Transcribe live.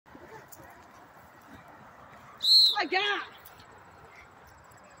my God.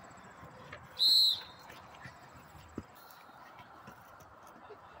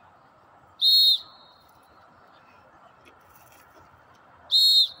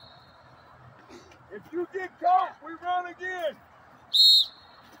 If you get caught, we run again.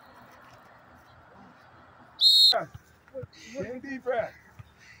 10 deep breaths.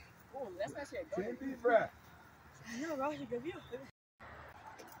 Oh, that's not shit. 10 deep breaths. No, Roger, give you.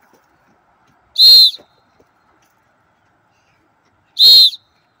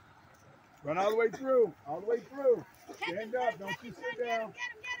 Run all the way through. All the way through. Stand up. Don't you sit down.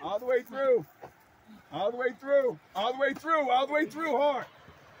 All the way through. All the way through. All the way through. All the way through. Hard.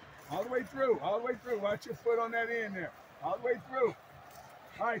 All the way through. All the way through. Watch your foot on that end there. All the way through.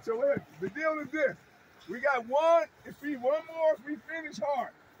 All right, so look, the deal is this. We got one. If we one more, if we finish hard.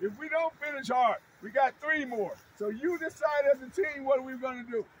 If we don't finish hard, we got 3 more. So you decide as a team what are we going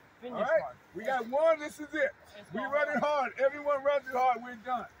to do. All right? We got one. This is it. We run it hard. Everyone runs it hard. We're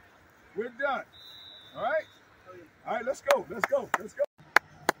done. We're done. All right? All right, let's go. Let's go. Let's go.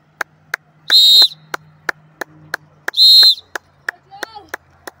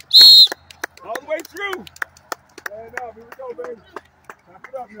 All the way through. Stand up. Here we go, baby. Knock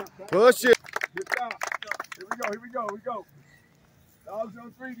it up now. Push it. Good job. Here we go. Here we go. Here we go. Dogs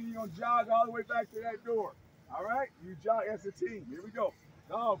on 3, then you're going to jog all the way back to that door. All right? You jog as a team. Here we go.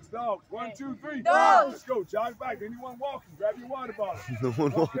 Dogs, dogs. 1, 2, 3. Dogs. Let's go. Jog back. Anyone walking, grab your water bottle. No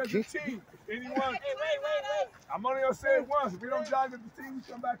one Walk walking. as a team. Anyone? Hey, wait. I'm only going to say it once. If we don't jog as a team, you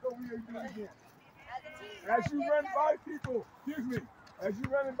come back over here and do it again. As you run by people, excuse me. As you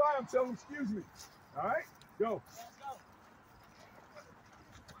running by them, tell them excuse me. All right? Go.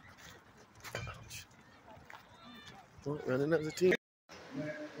 Running as a team. You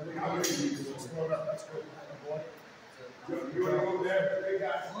want to go there? They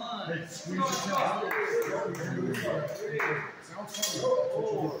got one. Squeeze your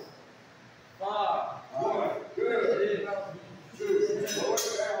 4, 5, 1. Good. 2. Slow it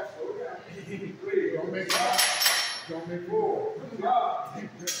down. 3. Don't make 5. Don't make 4. 5.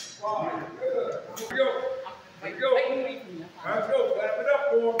 Good. Here we go. Let's go. Let's go. Clap it up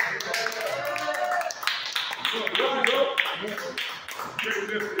for them. Go. Great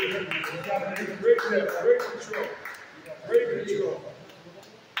lift. Great control. Great control.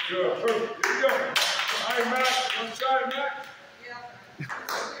 Good. Perfect. Here we go. All right, Matt. One side, Matt. Yeah. Get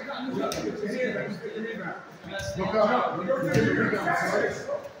your hand back. Get your hand back. Look up. Get your rebound.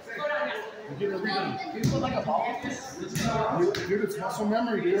 Get a rebound. You put like a ball. Dude, it's muscle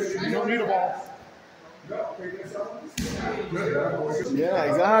memory, dude. You don't need a ball. Yeah,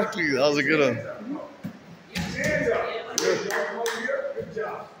 exactly. That was a good one. Hands up. Good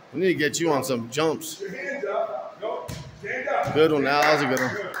job. We need to get you on some jumps. Your hands up. Go. Stand up. Good one. Now that was a good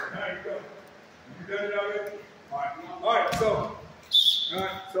one. Good. There you go. You done it already? All right.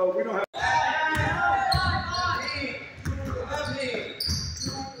 So we don't have.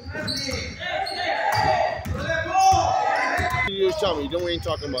 You just tell me. You ain't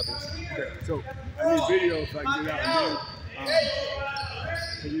talking about this. Okay. So I need videos so I can get out and then.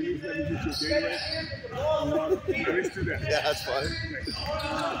 Can you use that to get your Gatorade? Let's do that. Yeah, that's fine. Okay.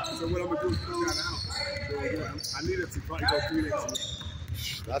 So what I'm gonna do is put that out. So I need it to probably go 3 days a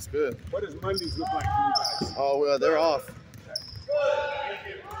week. That's good. What does Mondays look like for you guys? Oh, well, they're off.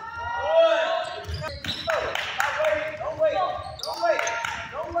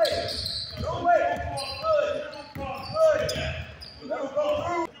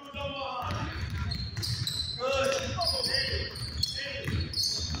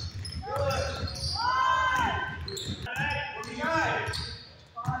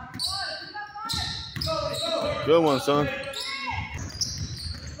 Good one, son.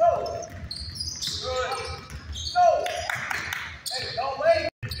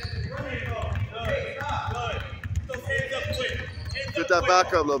 Get that back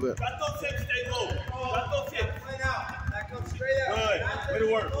up a little bit. Got those hips, stay low. Got those hips. Back up straight out. Good. Way to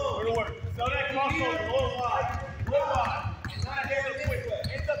work. Way to work. So that crossover, a little wide. A little wide. Hands up quick.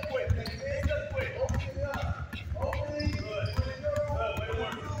 Hands up quick. Hands up quick. Good. Good. Way to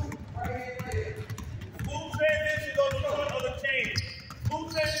work. Smooth transition on the chain. Smooth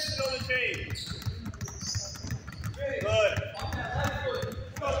transition on the chain. Good.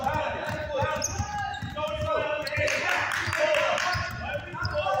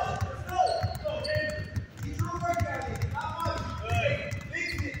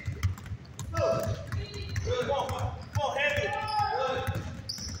 Come on,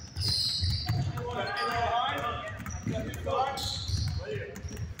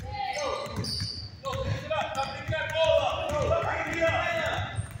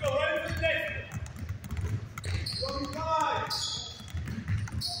 Go, come on.